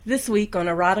This week on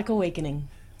Erotic Awakening.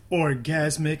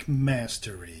 Orgasmic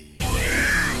Mastery.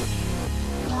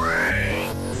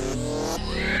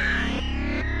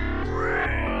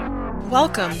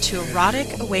 Welcome to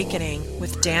Erotic Awakening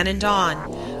with Dan and Dawn,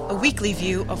 a weekly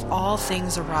view of all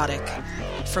things erotic.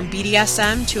 From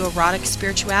BDSM to erotic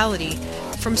spirituality,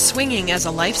 from swinging as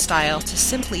a lifestyle to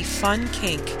simply fun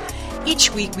kink,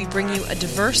 each week we bring you a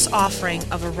diverse offering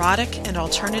of erotic and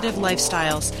alternative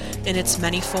lifestyles in its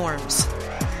many forms.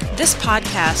 This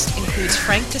podcast includes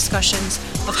frank discussions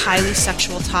of highly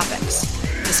sexual topics.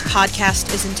 This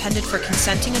podcast is intended for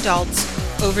consenting adults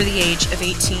over the age of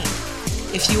 18.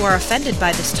 If you are offended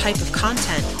by this type of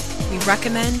content, we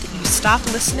recommend you stop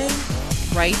listening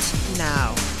right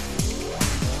now.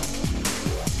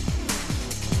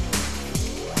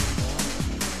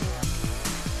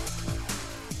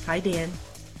 Hi, Dan.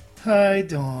 Hi,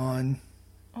 Dawn.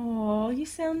 Oh, you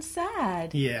sound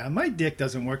sad. Yeah, my dick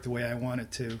doesn't work the way I want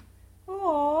it to.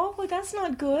 Oh, well, that's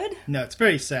not good. No, it's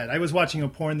very sad. I was watching a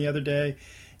porn the other day,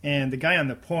 and the guy on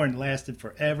the porn lasted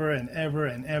forever and ever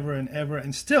and ever and ever,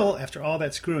 and still, after all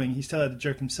that screwing, he still had to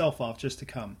jerk himself off just to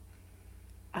come.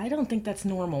 I don't think that's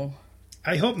normal.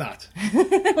 I hope not.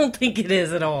 I don't think it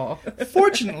is at all.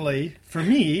 Fortunately, for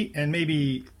me, and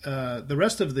maybe the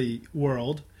rest of the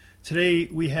world, today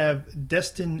we have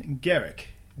Destin Gerek,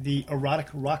 the erotic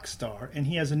rock star, and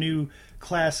he has a new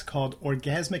class called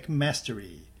Orgasmic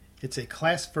Mastery. It's a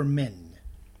class for men.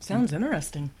 Sounds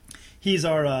interesting. He's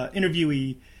our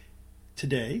interviewee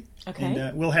today. Okay.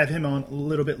 And we'll have him on a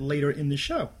little bit later in the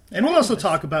show. And we'll also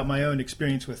talk about my own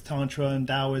experience with Tantra and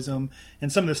Taoism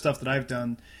and some of the stuff that I've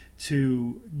done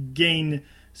to gain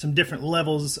some different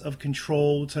levels of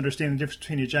control, to understand the difference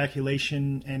between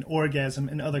ejaculation and orgasm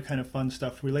and other kind of fun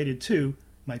stuff related to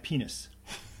my penis.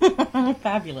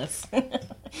 Fabulous.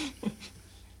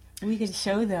 We could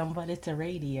show them, but it's a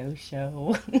radio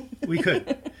show. We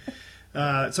could.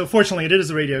 So fortunately, it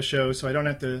is a radio show, so I don't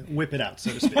have to whip it out,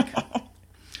 so to speak.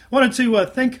 Wanted to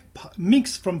thank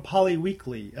Meeks from Poly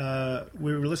Weekly.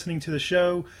 We were listening to the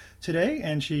show today,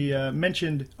 and she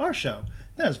mentioned our show.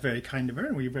 That was very kind of her,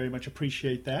 and we very much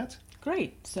appreciate that.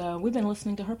 Great. So we've been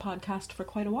listening to her podcast for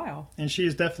quite a while. And she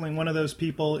is definitely one of those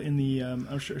people in the,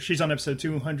 I'm sure she's on episode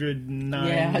 209.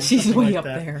 Yeah, she's way like up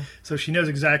that. there. So she knows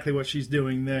exactly what she's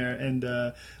doing there. And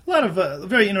a lot of, a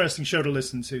very interesting show to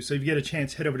listen to. So if you get a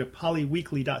chance, head over to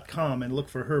polyweekly.com and look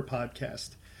for her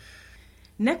podcast.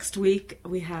 Next week,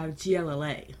 we have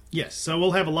GLLA. Yes, so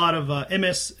we'll have a lot of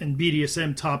MS and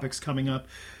BDSM topics coming up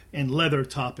and leather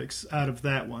topics out of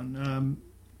that one.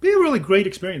 Be a really great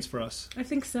experience for us. I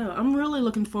think so. I'm really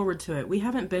looking forward to it. We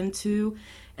haven't been to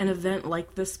an event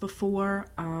like this before.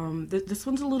 This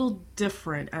one's a little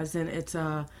different, as in it's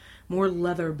more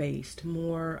leather-based,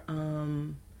 more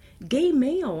gay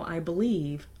male, I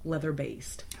believe,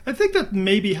 leather-based. I think that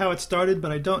may be how it started,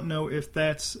 but I don't know if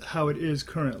that's how it is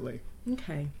currently.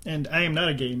 Okay. And I am not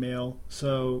a gay male,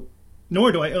 so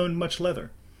nor do I own much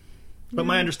leather. But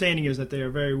my understanding is that they are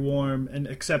very warm and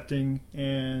accepting,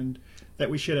 and that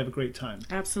we should have a great time.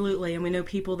 Absolutely, and we know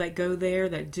people that go there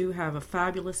that do have a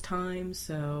fabulous time,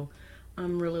 so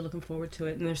I'm really looking forward to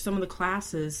it. And there's some of the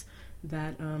classes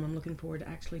that I'm looking forward to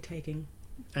actually taking.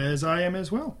 As I am as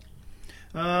well.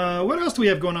 What else do we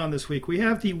have going on this week? We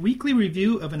have the weekly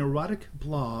review of an erotic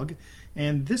blog,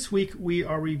 and this week we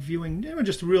are reviewing,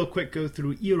 just a real quick go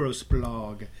through Eros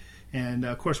blog. And,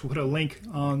 of course, we'll put a link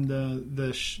on the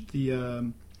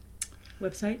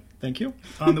website. Thank you.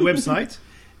 On the website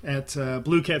at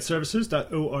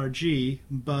bluecatservices.org.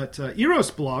 But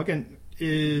Eros blog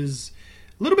is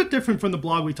a little bit different from the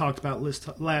blog we talked about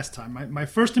last time. My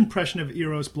first impression of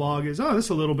Eros blog is, this is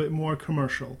a little bit more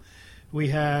commercial. We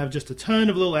have just a ton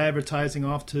of little advertising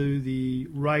off to the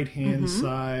right-hand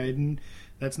side. And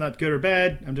that's not good or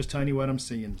bad. I'm just telling you what I'm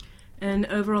seeing. And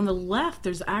over on the left,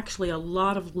 there's actually a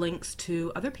lot of links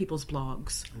to other people's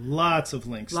blogs. Lots of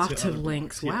links. Lots of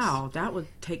links. Blogs, yes. Wow, that would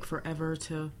take forever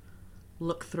to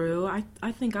look through. I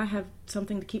think I have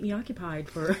something to keep me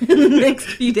occupied for the next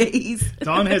few days.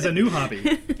 Dawn has a new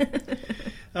hobby.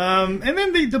 And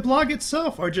then the blog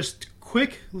itself are just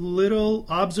quick little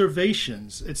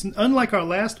observations. It's unlike our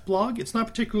last blog. It's not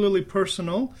particularly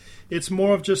personal. It's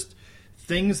more of just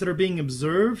things that are being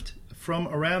observed from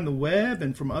around the web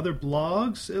and from other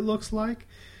blogs, it looks like.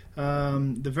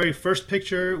 The very first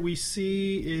picture we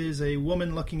see is a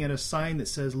woman looking at a sign that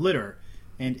says litter,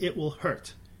 and it will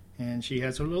hurt. And she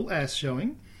has her little ass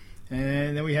showing.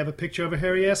 And then we have a picture of a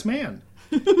hairy-ass man.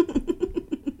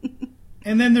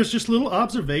 And then there's just little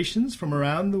observations from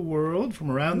around the world,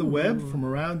 from around the web, from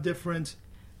around different...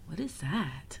 What is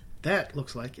that? That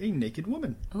looks like a naked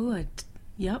woman. Oh,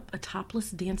 Yep, a topless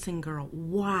dancing girl.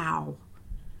 Wow.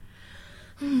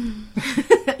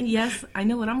 Yes, I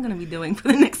know what I'm going to be doing for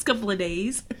the next couple of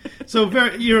days. So,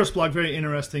 Eros blog, very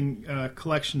interesting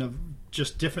collection of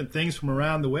just different things from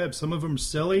around the web. Some of them are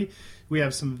silly. We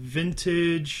have some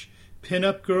vintage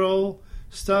pinup girl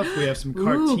stuff. We have some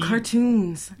Ooh,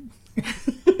 cartoons.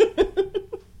 If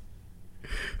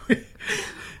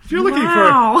you're looking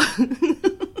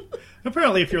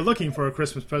apparently, if you're looking for a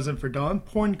Christmas present for Dawn,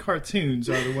 porn cartoons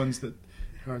are the ones that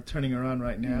are turning her on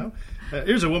right now.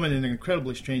 Here's a woman in an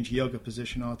incredibly strange yoga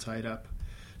position, all tied up.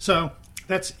 So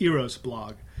that's Eros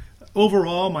blog.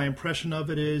 Overall, my impression of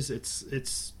it is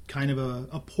it's kind of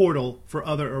a portal for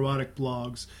other erotic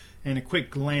blogs and a quick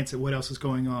glance at what else is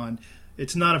going on.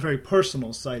 It's not a very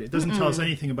personal site. It doesn't tell us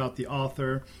anything about the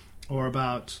author or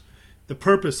about the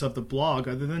purpose of the blog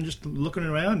other than just looking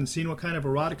around and seeing what kind of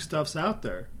erotic stuff's out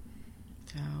there.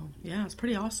 So, yeah, it's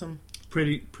pretty awesome.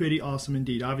 Pretty awesome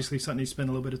indeed. Obviously something you spend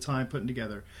a little bit of time putting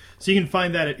together. So you can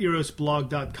find that at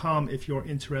erosblog.com if you're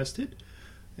interested.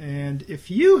 And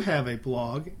if you have a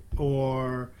blog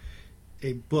or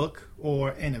a book or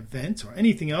an event or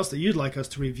anything else that you'd like us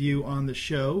to review on the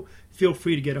show, feel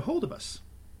free to get a hold of us.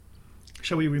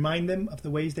 Shall we remind them of the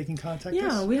ways they can contact us?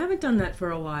 Yeah, we haven't done that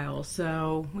for a while,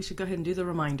 so we should go ahead and do the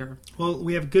reminder. Well,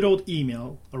 we have good old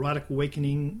email,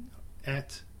 eroticawakening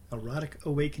at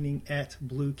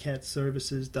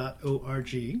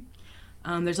bluecatservices.org.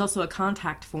 There's also a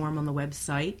contact form on the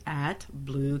website at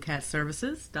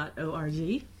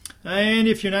bluecatservices.org. And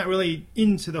if you're not really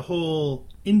into the whole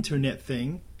internet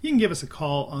thing, you can give us a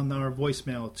call on our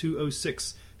voicemail,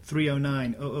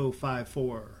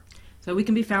 206-309-0054. So we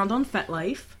can be found on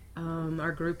FetLife.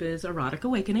 Our group is Erotic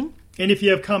Awakening. And if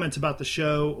you have comments about the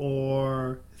show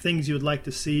or things you would like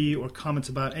to see or comments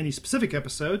about any specific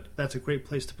episode, that's a great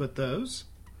place to put those.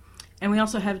 And we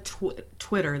also have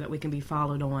Twitter that we can be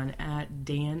followed on at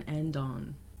Dan and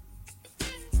Dawn.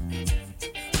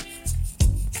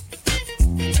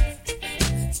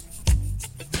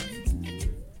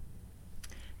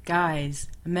 Guys,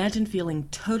 imagine feeling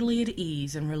totally at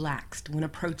ease and relaxed when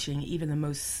approaching even the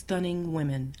most stunning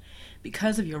women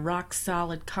because of your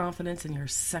rock-solid confidence in your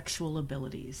sexual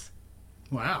abilities.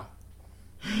 Wow.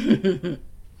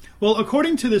 Well,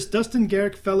 according to this Dustin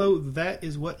Garrick fellow, that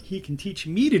is what he can teach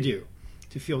me to do,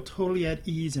 to feel totally at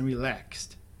ease and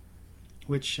relaxed.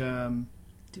 Which, Do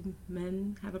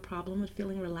men have a problem with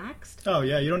feeling relaxed? Oh,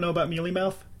 yeah, you don't know about mealy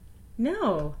mouth?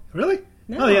 No. Really?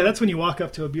 No. Oh, yeah, that's when you walk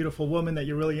up to a beautiful woman that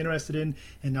you're really interested in,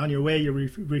 and on your way you're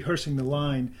rehearsing the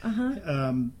line. Uh-huh.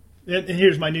 And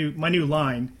here's my new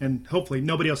line, and hopefully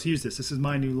nobody else used this. This is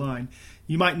my new line.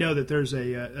 You might know that there's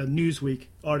a Newsweek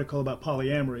article about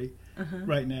polyamory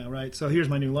right now, right? So here's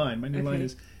my new line. My new line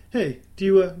is, "Hey, do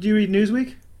you read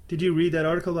Newsweek? Did you read that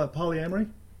article about polyamory?"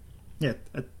 Yeah,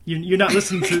 you're not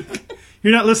listening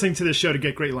to this show to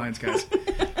get great lines, guys.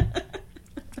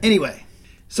 Anyway.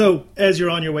 So, as you're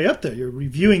on your way up there, you're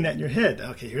reviewing that in your head.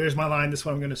 Okay, here's my line, this is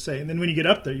what I'm going to say. And then when you get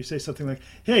up there, you say something like,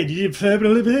 "Hey, did you..."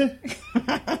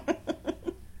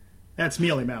 That's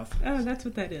mealy mouth. Oh, that's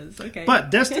what that is. Okay.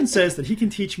 But Destin says that he can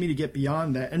teach me to get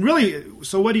beyond that. And really,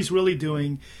 so what he's really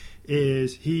doing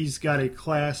is he's got a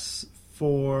class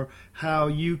for how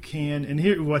you can, and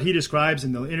here what he describes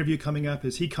in the interview coming up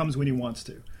is he comes when he wants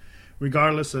to,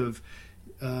 regardless of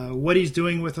what he's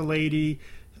doing with a lady,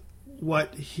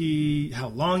 how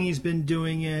long he's been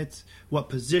doing it, what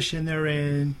position they're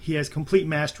in. He has complete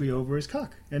mastery over his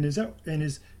cock and his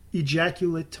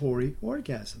ejaculatory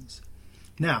orgasms.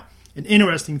 Now, an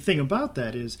interesting thing about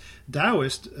that is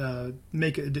Taoists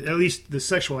make, at least the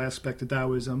sexual aspect of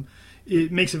Taoism,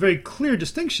 it makes a very clear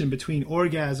distinction between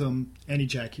orgasm and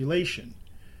ejaculation.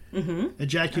 Mm-hmm.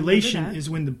 Ejaculation is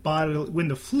when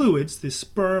the fluids, the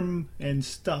sperm and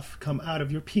stuff, come out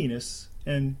of your penis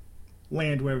and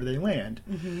land wherever they land.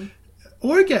 Mm-hmm.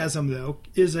 Orgasm, though,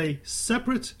 is a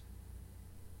separate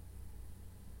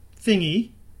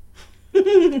thingy,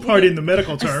 pardon the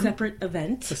medical term. A separate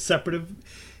event. A separate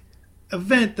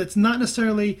event that's not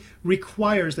necessarily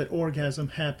requires that orgasm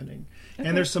happening. Okay.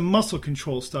 And there's some muscle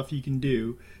control stuff you can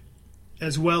do,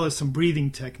 as well as some breathing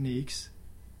techniques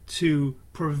to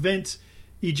prevent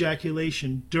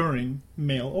ejaculation during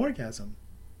male orgasm.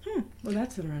 Well,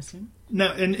 that's interesting.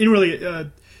 Now, and really...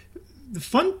 the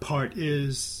fun part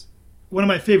is one of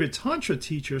my favorite Tantra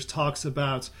teachers talks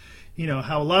about,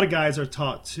 how a lot of guys are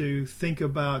taught to think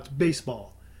about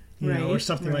baseball, or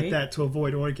something like that to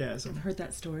avoid orgasm. I've heard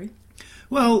that story.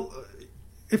 Well,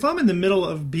 if I'm in the middle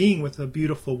of being with a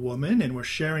beautiful woman and we're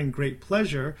sharing great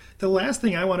pleasure, the last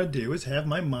thing I want to do is have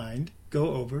my mind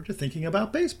go over to thinking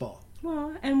about baseball.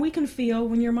 Well, and we can feel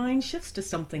when your mind shifts to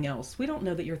something else. We don't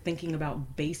know that you're thinking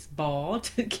about baseball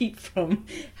to keep from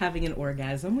having an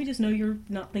orgasm. We just know you're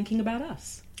not thinking about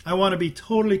us. I want to be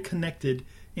totally connected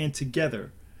and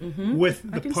together with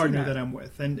the partner that I'm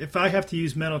with. And if I have to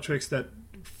use mental tricks that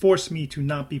force me to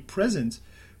not be present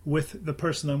with the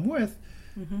person I'm with,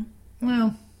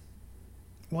 well,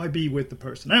 why be with the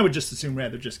person? I would just assume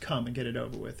rather just come and get it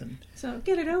over with. And so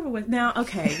get it over with. Now,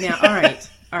 okay, now,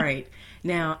 all right.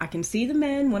 Now, I can see the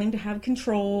men wanting to have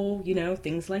control,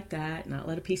 things like that, not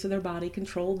let a piece of their body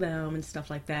control them and stuff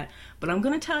like that. But I'm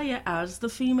going to tell you, as the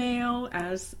female,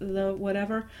 as the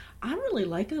whatever, I really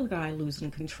like a guy losing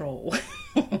control.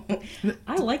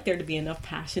 I like there to be enough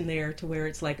passion there to where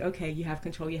it's like, okay, you have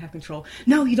control.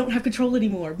 No, you don't have control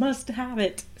anymore. Must have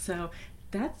it. So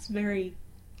that's very...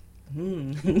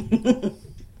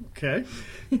 Okay.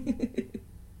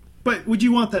 But would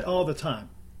you want that all the time?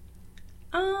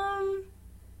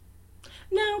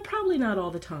 No, probably not all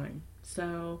the time.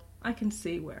 So I can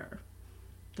see where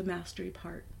the mastery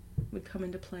part would come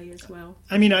into play as well.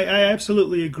 I mean, I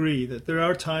absolutely agree that there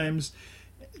are times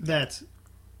that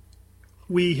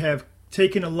we have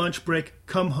taken a lunch break,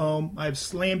 come home, I've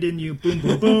slammed in you, boom,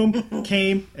 boom, boom,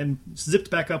 came and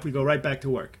zipped back up, we go right back to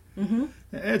work.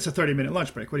 It's a 30-minute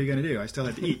lunch break. What are you going to do? I still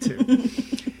have to eat, too.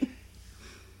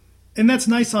 And that's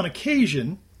nice on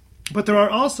occasion, but there are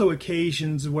also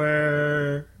occasions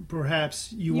where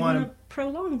perhaps you want to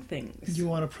prolong things. You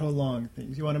want to prolong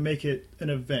things. You want to make it an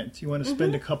event. You want to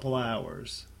spend a couple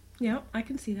hours. Yeah, I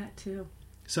can see that, too.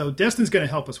 So Destin's going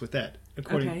to help us with that.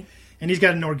 Okay. And he's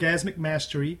got an orgasmic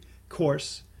mastery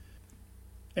course,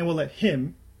 and we'll let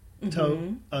him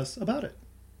tell us about it.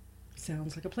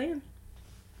 Sounds like a plan.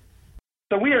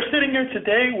 So we are sitting here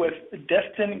today with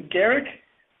Destin Garrick,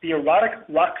 the erotic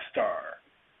rock star.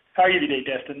 How are you today,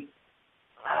 Destin?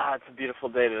 It's a beautiful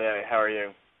day today. How are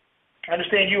you? I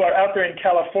understand you are out there in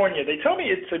California. They tell me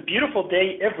it's a beautiful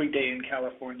day every day in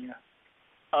California.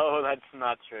 Oh, that's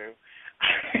not true.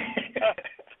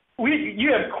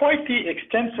 You have quite the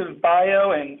extensive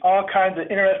bio and all kinds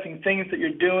of interesting things that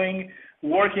you're doing,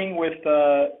 working with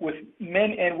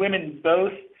men and women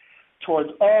both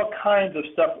towards all kinds of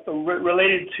stuff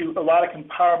related to erotic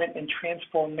empowerment and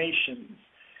transformations.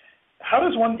 How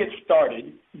does one get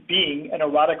started being an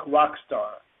erotic rock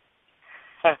star?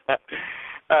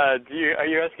 Are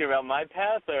you asking about my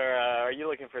path, or are you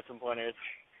looking for some pointers?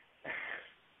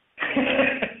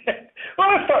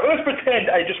 Well, let's pretend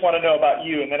I just want to know about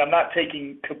you, and then I'm not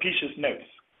taking copious notes.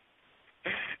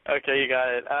 Okay, you got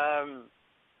it.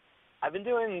 I've been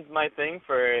doing my thing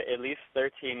for at least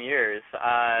 13 years.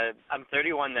 I'm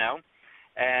 31 now,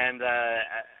 and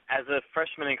as a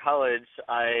freshman in college,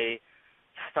 I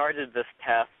started this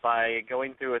path by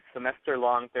going through a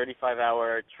semester-long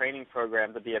 35-hour training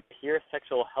program to be a peer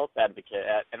sexual health advocate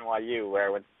at NYU, where I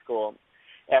went to school,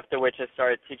 after which I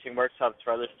started teaching workshops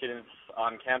for other students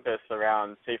on campus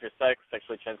around safer sex,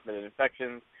 sexually transmitted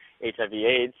infections,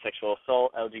 HIV/AIDS, sexual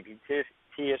assault, LGBT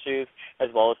issues, as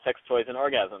well as sex toys and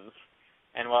orgasms.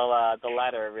 And the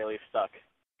latter really stuck.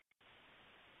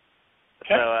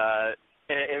 Okay. So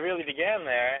it really began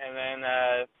there, and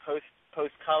then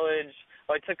post-college,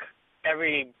 I took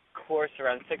every course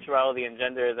around sexuality and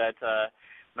gender that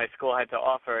my school had to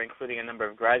offer, including a number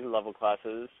of graduate level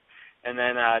classes, and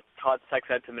then taught sex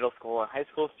ed to middle school and high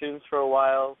school students for a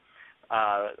while,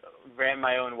 ran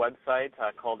my own website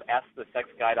called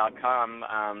AskTheSexGuy.com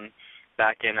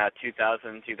back in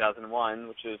 2000, 2001,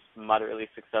 which was moderately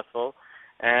successful,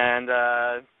 and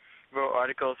wrote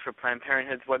articles for Planned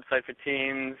Parenthood's website for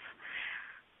teens,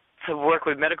 to work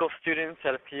with medical students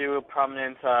at a few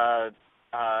prominent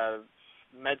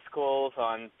med schools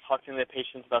on talking to their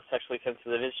patients about sexually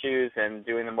sensitive issues and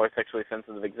doing the more sexually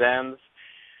sensitive exams.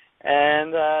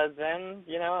 And then,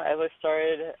 as I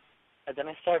started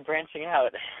branching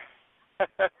out.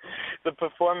 The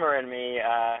performer in me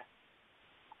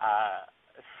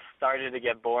started to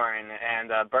get born,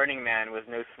 and Burning Man was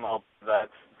no small bet.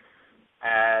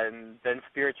 And then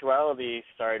spirituality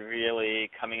started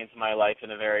really coming into my life in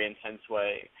a very intense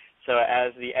way. So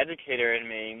as the educator in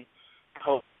me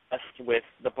coalesced with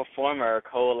the performer,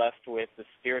 coalesced with the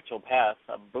spiritual path,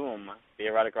 boom, the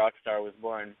erotic rock star was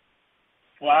born.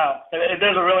 Wow.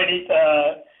 There's a really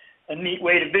neat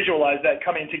way to visualize that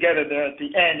coming together there at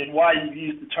the end, and why you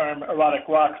use the term erotic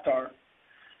rock star.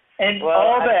 And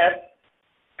go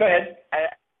ahead.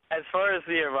 As far as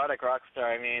the erotic rock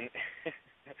star, I mean,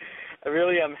 I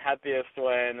really am happiest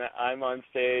when I'm on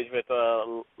stage with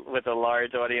a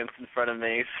large audience in front of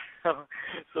me.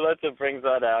 So that's what brings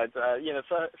that out.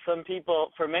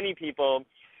 For many people,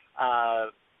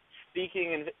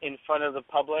 speaking in front of the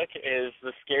public is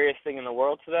the scariest thing in the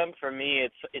world to them. For me,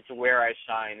 it's where I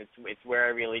shine. It's where I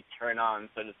really turn on,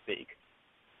 so to speak.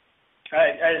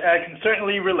 I can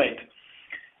certainly relate.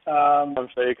 I'm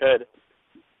sure you could.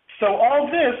 So all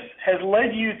this has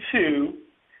led you to,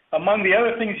 among the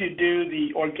other things you do,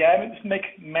 the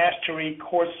Orgasmic Mastery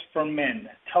Course for Men.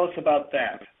 Tell us about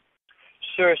that.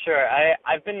 Sure.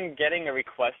 I've been getting a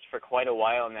request for quite a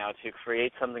while now to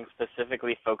create something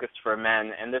specifically focused for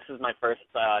men, and this is my first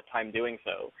time doing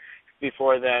so.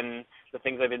 Before then, the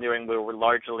things I've been doing were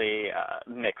largely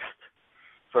mixed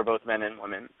for both men and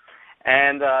women.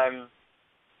 And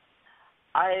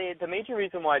the major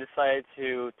reason why I decided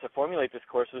to formulate this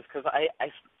course was because I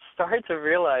started to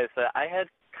realize that I had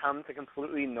come to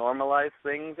completely normalize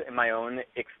things in my own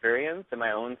experience, in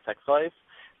my own sex life,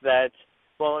 that,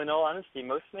 well, in all honesty,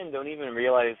 most men don't even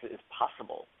realize is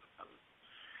possible.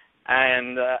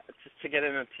 And just to get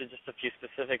into just a few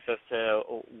specifics as to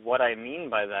what I mean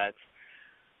by that,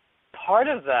 part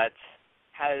of that,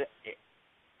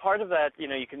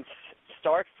 you can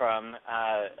start from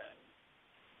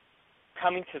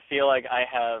coming to feel like I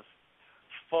have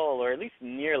full, or at least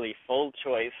nearly full,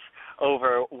 choice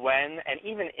over when and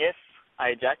even if I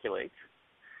ejaculate.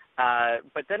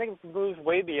 But then it moves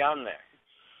way beyond there.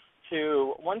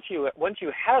 To once you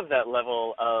have that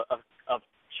level of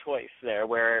choice there,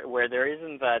 where there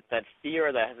isn't that fear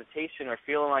or that hesitation or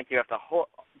feeling like you have to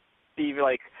be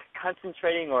like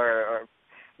concentrating or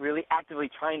really actively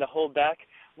trying to hold back.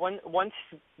 Once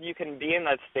you can be in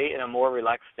that state, in a more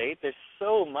relaxed state, there's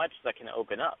so much that can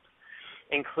open up,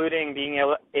 including being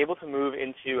able to move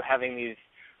into having these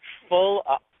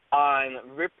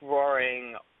full-on,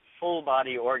 rip-roaring,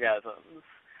 full-body orgasms.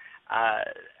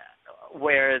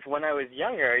 Whereas when I was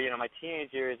younger, my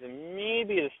teenage years and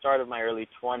maybe the start of my early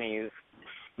 20s,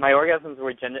 my orgasms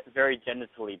were very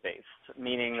genitally based,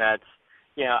 meaning that,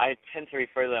 I tend to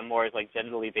refer to them more as like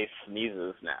genitally based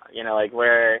sneezes now, like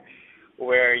where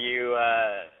you,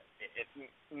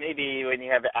 maybe when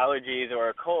you have allergies or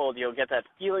a cold, you'll get that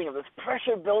feeling of this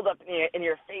pressure buildup in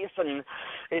your face, and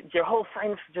your whole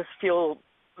sinus just feel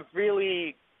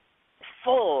really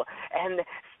full, and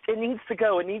it needs to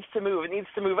go, it needs to move,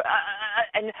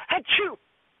 and achoo!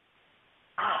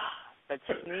 That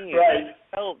sneeze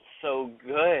felt so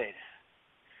good,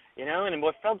 and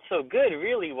what felt so good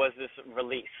really was this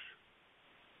release.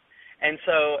 And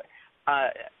so,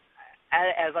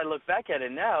 as I look back at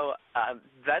it now,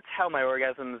 that's how my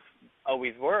orgasms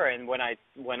always were, and when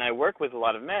I work with a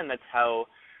lot of men, that's how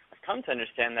I've come to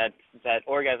understand that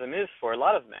orgasm is for a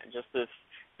lot of men, just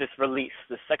this release,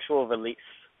 this sexual release.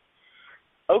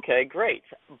 Okay, great,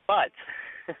 but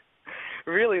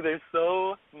really there's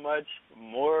so much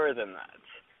more than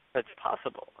that's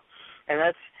possible, and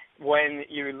that's when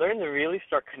you learn to really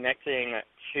start connecting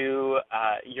to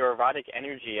your erotic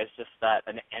energy as just that,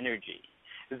 an energy.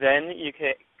 Then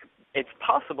it's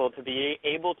possible to be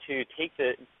able to take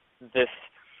this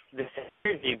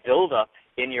energy buildup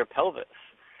in your pelvis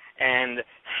and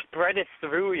spread it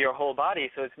through your whole body.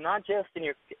 So it's not just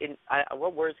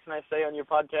what words can I say on your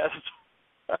podcast?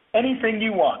 Anything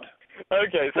you want.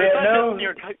 Okay, so it's not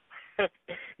just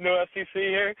no FCC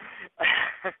here.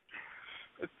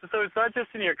 So it's not just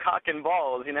in your cock and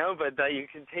balls, but that you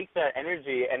can take that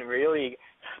energy and really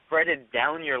spread it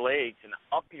down your legs and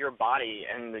up your body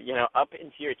and, up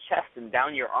into your chest and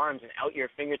down your arms and out your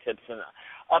fingertips and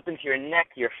up into your neck,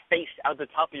 your face, out the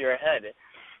top of your head.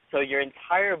 So your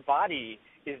entire body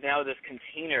is now this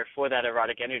container for that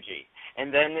erotic energy.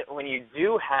 And then when you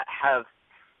do have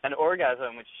an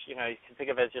orgasm, which, you can think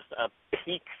of as just a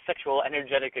peak sexual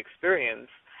energetic experience,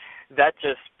 that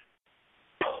just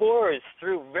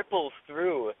ripples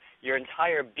through your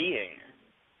entire being.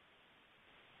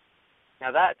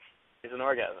 Now that is an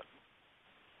orgasm.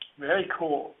 Very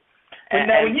cool.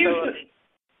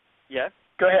 Yeah?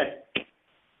 Go ahead.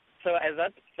 So as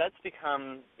that's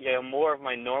become more of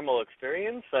my normal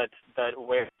experience, that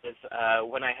whereas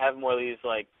when I have more of these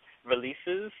like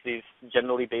releases, these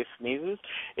generally based sneezes,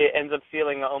 it ends up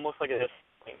feeling almost like a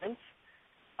disappointment,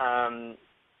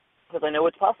 because I know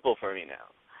it's possible for me now.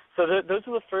 So those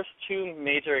are the first two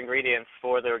major ingredients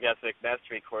for the Orgasmic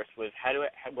Mastery course,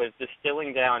 was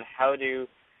distilling down how to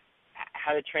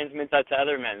transmit that to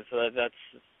other men, so that's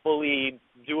fully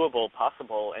doable,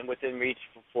 possible, and within reach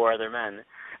for other men.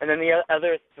 And then the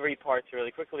other three parts,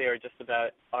 really quickly,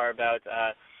 are about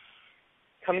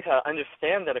coming to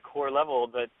understand at a core level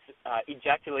that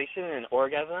ejaculation and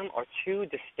orgasm are two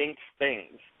distinct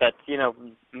things that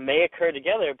may occur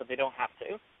together, but they don't have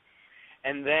to.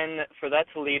 and then for that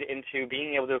to lead into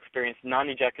being able to experience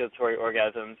non-ejaculatory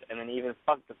orgasms, and then even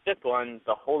fuck the fifth one,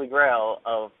 the holy grail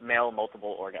of male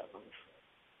multiple orgasms.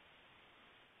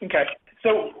 Okay.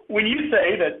 So when you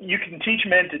say that you can teach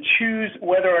men to choose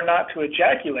whether or not to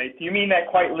ejaculate, do you mean that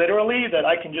quite literally, that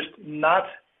I can just not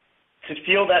to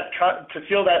feel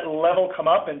that level come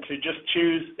up and to just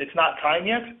choose it's not time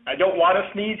yet? I don't want to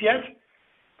sneeze yet?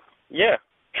 Yeah.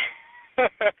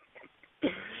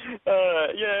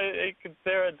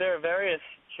 There are various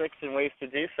tricks and ways to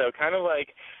do so. Kind of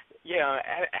like,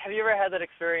 have you ever had that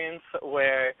experience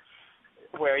where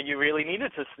you really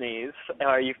needed to sneeze,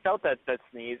 or you felt that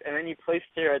sneeze, and then you placed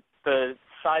the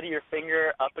side of your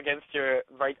finger up against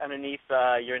right underneath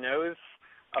your nose,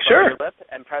 above your lip,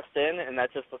 and pressed in, and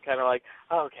that just was kind of like,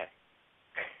 oh, okay.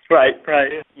 Right.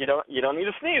 You don't need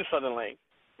to sneeze suddenly.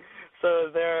 So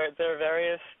there are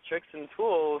various tricks and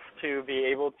tools to be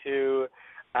able to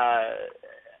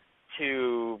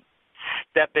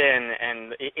step in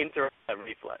and interrupt that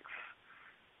reflex.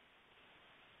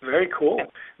 Very cool.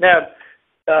 Now,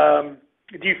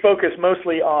 do you focus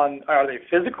mostly on, are they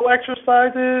physical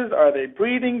exercises? Are they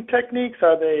breathing techniques?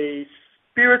 Are they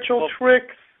spiritual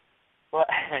tricks? Well,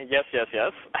 yes.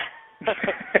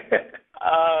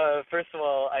 First of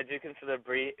all, I do consider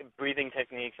breathing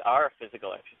techniques are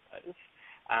physical exercises.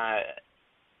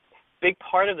 Big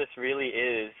part of this really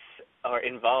is or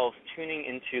involves tuning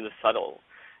into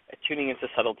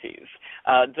subtleties.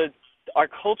 Our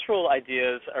cultural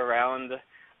ideas around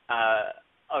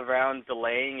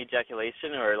delaying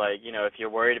ejaculation, or if you're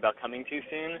worried about coming too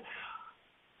soon,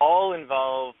 all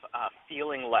involve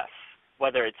feeling less,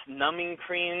 whether it's numbing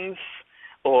creams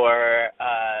or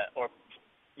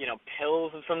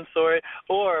pills of some sort,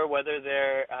 or whether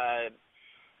they're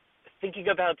thinking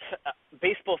about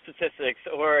baseball statistics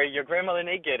or your grandmother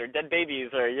naked or dead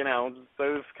babies or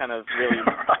those kind of really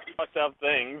fucked up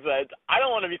things that I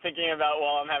don't want to be thinking about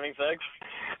while I'm having sex.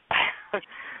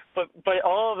 But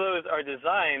all of those are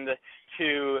designed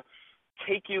to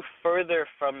take you further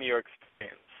from your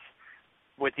experience,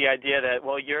 with the idea that,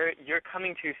 well, you're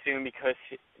coming too soon because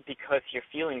you're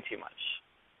feeling too much.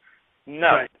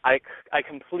 No, right. I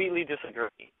completely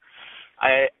disagree.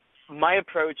 My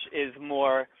approach is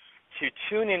more to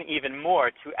tune in even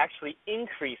more, to actually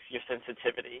increase your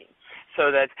sensitivity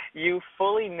so that you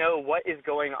fully know what is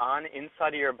going on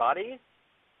inside of your body,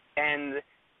 and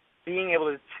being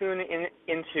able to tune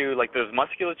into those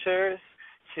musculatures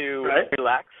to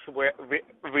relax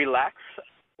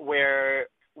where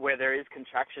there is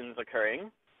contractions occurring,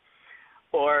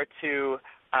 or to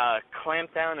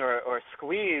clamp down or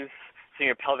squeeze some of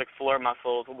your pelvic floor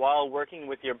muscles while working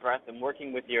with your breath and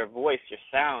working with your voice, your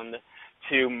sound,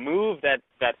 to move that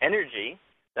energy,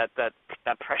 that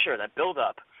pressure, that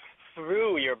buildup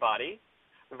through your body,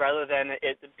 rather than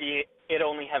it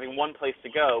only having one place to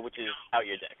go, which is out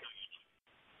your dick.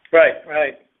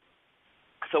 Right.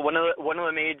 So one of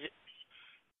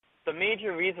the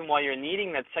major reason why you're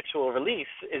needing that sexual release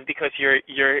is because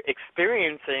you're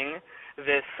experiencing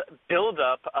this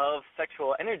buildup of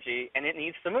sexual energy, and it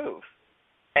needs to move,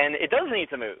 and it does need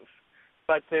to move,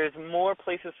 but there's more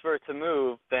places for it to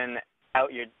move than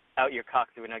out your cock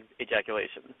through an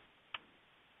ejaculation.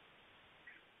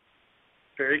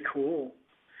 Very cool.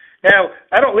 Now,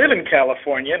 I don't live in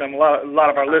California, and a lot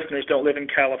of our listeners don't live in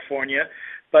California,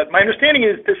 but my understanding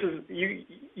is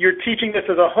you're teaching this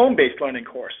as a home-based learning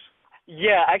course.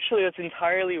 Yeah, actually, that's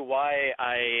entirely why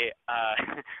I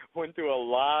went through a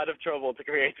lot of trouble to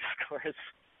create this course.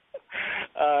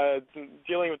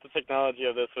 Dealing with the technology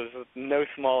of this was no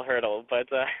small hurdle, but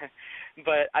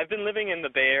I've been living in the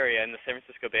Bay Area, in the San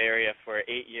Francisco Bay Area, for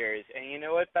 8 years, and you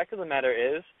know what? Fact of the matter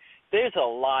is, there's a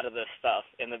lot of this stuff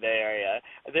in the Bay Area.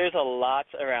 There's a lot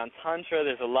around Tantra.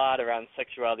 There's a lot around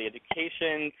sexuality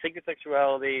education, sacred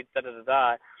sexuality,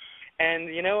 da-da-da-da.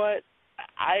 And you know what?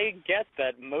 I get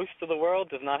that most of the world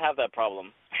does not have that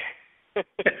problem.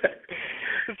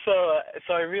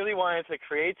 So I really wanted to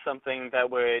create something that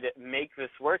would make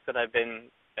this work that I've been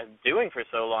doing for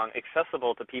so long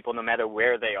accessible to people no matter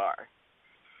where they are.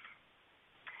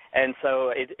 And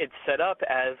so it's set up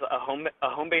as a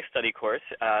home-based study course,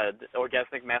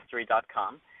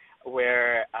 orgasmicmastery.com,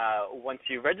 where once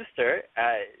you register,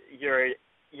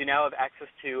 you now have access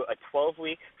to a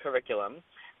 12-week curriculum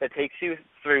that takes you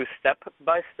through step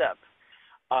by step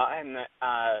on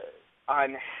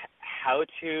how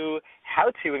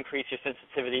to increase your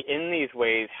sensitivity in these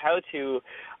ways, how to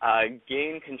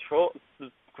gain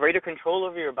greater control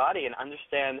over your body, and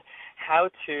understand how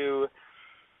to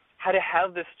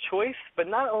have this choice, but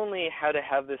not only how to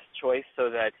have this choice so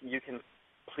that you can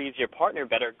please your partner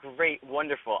better, great,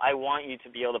 wonderful. I want you to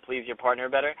be able to please your partner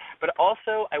better, but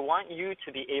also I want you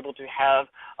to be able to have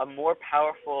a more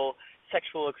powerful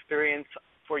sexual experience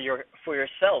for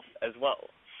yourself as well.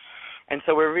 And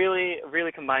so we're really,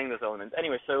 really combining those elements.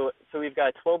 Anyway, so we've got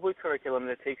a 12-week curriculum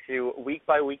that takes you week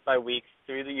by week by week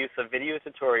through the use of video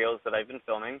tutorials that I've been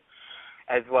filming,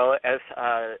 as well as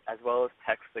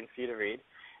text things for you to read.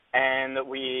 And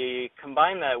we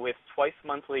combine that with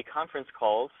twice-monthly conference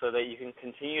calls so that you can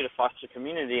continue to foster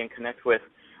community and connect with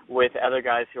other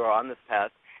guys who are on this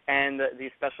path, and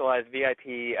these specialized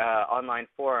VIP online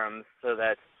forums so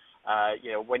that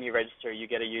when you register, you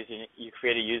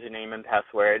create a username and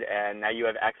password, and now you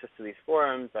have access to these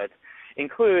forums that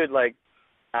include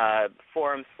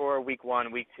forums for week 1,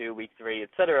 week 2, week 3,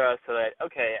 etc. So that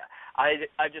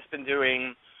I've just been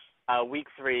doing week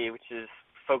 3, which is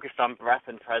focused on breath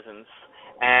and presence,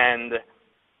 and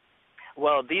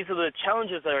well, these are the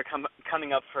challenges that are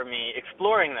coming up for me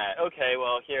exploring that. Okay,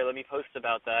 well, here, let me post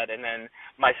about that, and then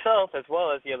myself, as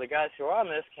well as the other guys who are on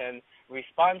this, can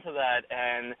respond to that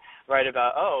and write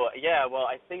about,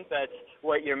 I think that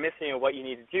what you're missing or what you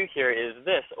need to do here is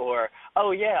this, or,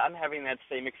 I'm having that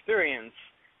same experience,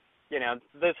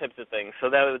 those types of things. So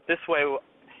that this way,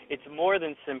 it's more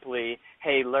than simply,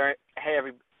 hey,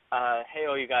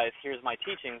 all you guys, here's my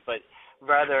teachings, but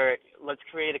rather, let's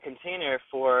create a container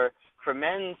for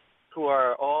men who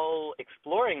are all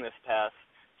exploring this path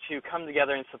to come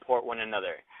together and support one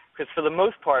another. Because for the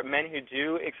most part, men who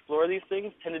do explore these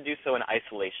things tend to do so in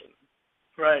isolation.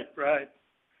 Right.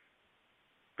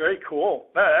 Very cool.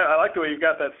 I like the way you've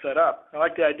got that set up. I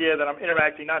like the idea that I'm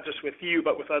interacting not just with you,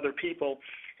 but with other people.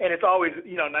 And it's always,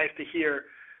 nice to hear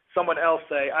someone else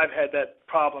say, I've had that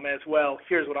problem as well.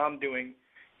 Here's what I'm doing.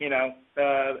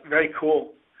 Very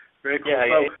cool. Very cool.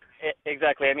 Yeah,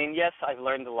 exactly. I mean, yes, I've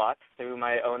learned a lot through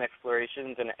my own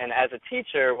explorations, and as a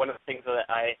teacher, one of the things that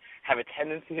I have a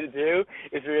tendency to do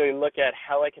is really look at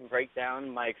how I can break down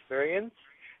my experience.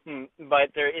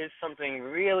 But there is something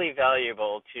really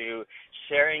valuable to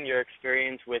sharing your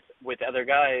experience with other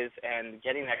guys and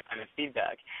getting that kind of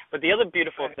feedback. But the other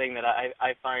beautiful thing that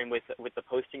I find with the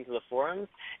posting to the forums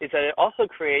is that it also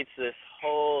creates this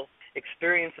whole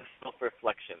experience of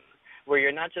self-reflection, where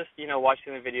you're not just,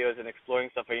 watching the videos and exploring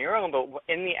stuff on your own, but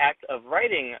in the act of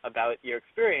writing about your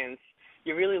experience,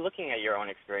 you're really looking at your own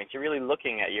experience. You're really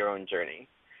looking at your own journey,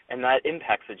 and that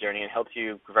impacts the journey and helps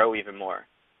you grow even more.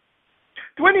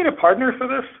 Do I need a partner for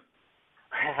this?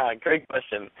 Great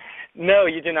question. No,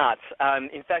 you do not.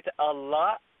 In fact, a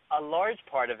large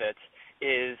part of it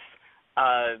is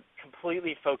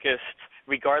completely focused,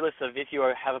 regardless of if you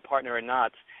have a partner or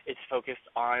not, it's focused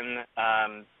on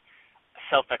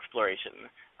self-exploration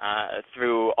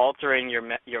through altering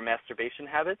your masturbation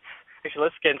habits. Actually,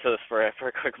 let's get into this for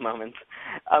a quick moment.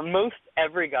 Most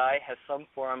every guy has some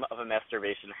form of a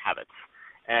masturbation habit,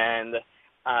 and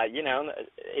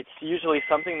it's usually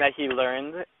something that he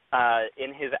learned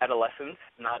in his adolescence,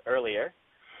 not earlier.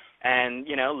 And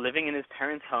living in his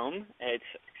parents' home,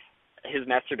 his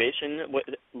masturbation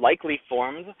likely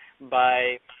formed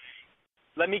by,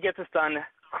 let me get this done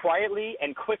quietly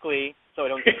and quickly so I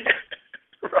don't get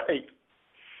Right.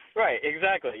 Right,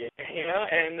 exactly.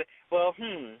 And, well,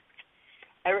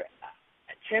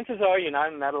 chances are you're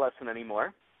not an adolescent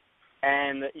anymore,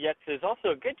 and yet there's also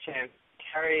a good chance you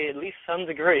carry at least some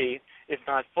degree, if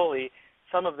not fully,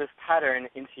 some of this pattern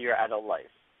into your adult life.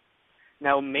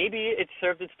 Now, maybe it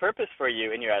served its purpose for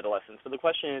you in your adolescence, but the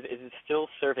question is it still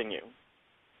serving you?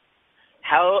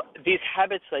 How these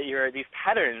habits these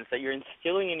patterns that you're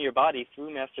instilling in your body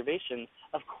through masturbation,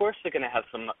 of course they're going to have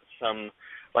some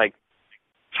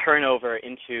turnover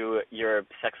into your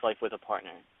sex life with a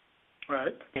partner.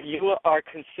 Right. If you are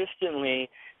consistently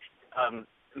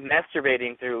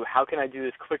masturbating through how can I do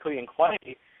this quickly and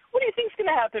quietly, what do you think is going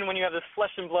to happen when you have this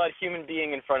flesh and blood human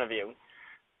being in front of you?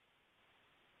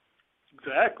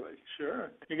 Exactly,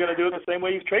 sure. You're going to do it the same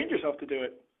way you've trained yourself to do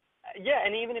it. Yeah,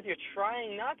 and even if you're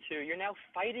trying not to, you're now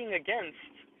fighting against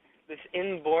this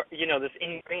this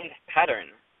ingrained pattern.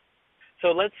 So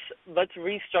let's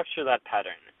restructure that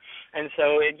pattern. And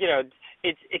so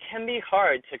it can be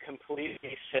hard to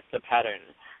completely shift the pattern.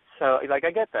 So I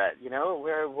get that.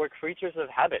 We're creatures of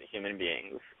habit, human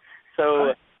beings.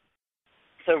 So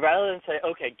rather than say,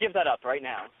 okay, give that up right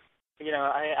now,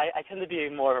 I tend to be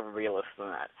more of a realist than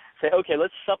that. Say, okay,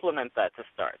 let's supplement that to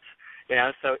start.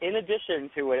 So in addition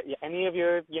to any of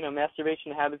your,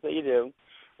 masturbation habits that you do,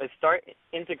 let's start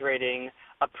integrating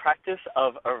a practice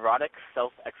of erotic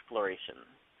self-exploration.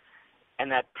 And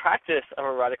that practice of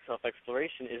erotic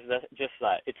self-exploration is just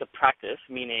that. It's a practice,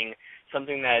 meaning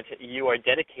something that you are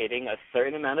dedicating a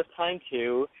certain amount of time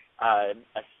to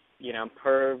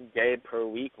per day, per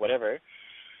week, whatever,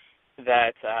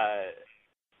 that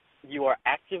you are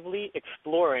actively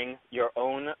exploring your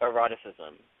own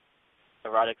eroticism,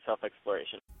 erotic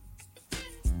self-exploration.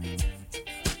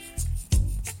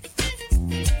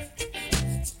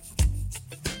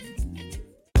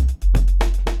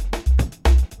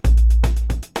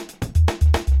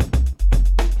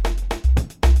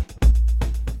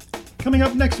 Coming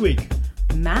up next week,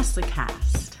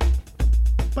 Massacast.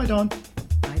 bye, Dawn.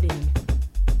 Bye, Dan.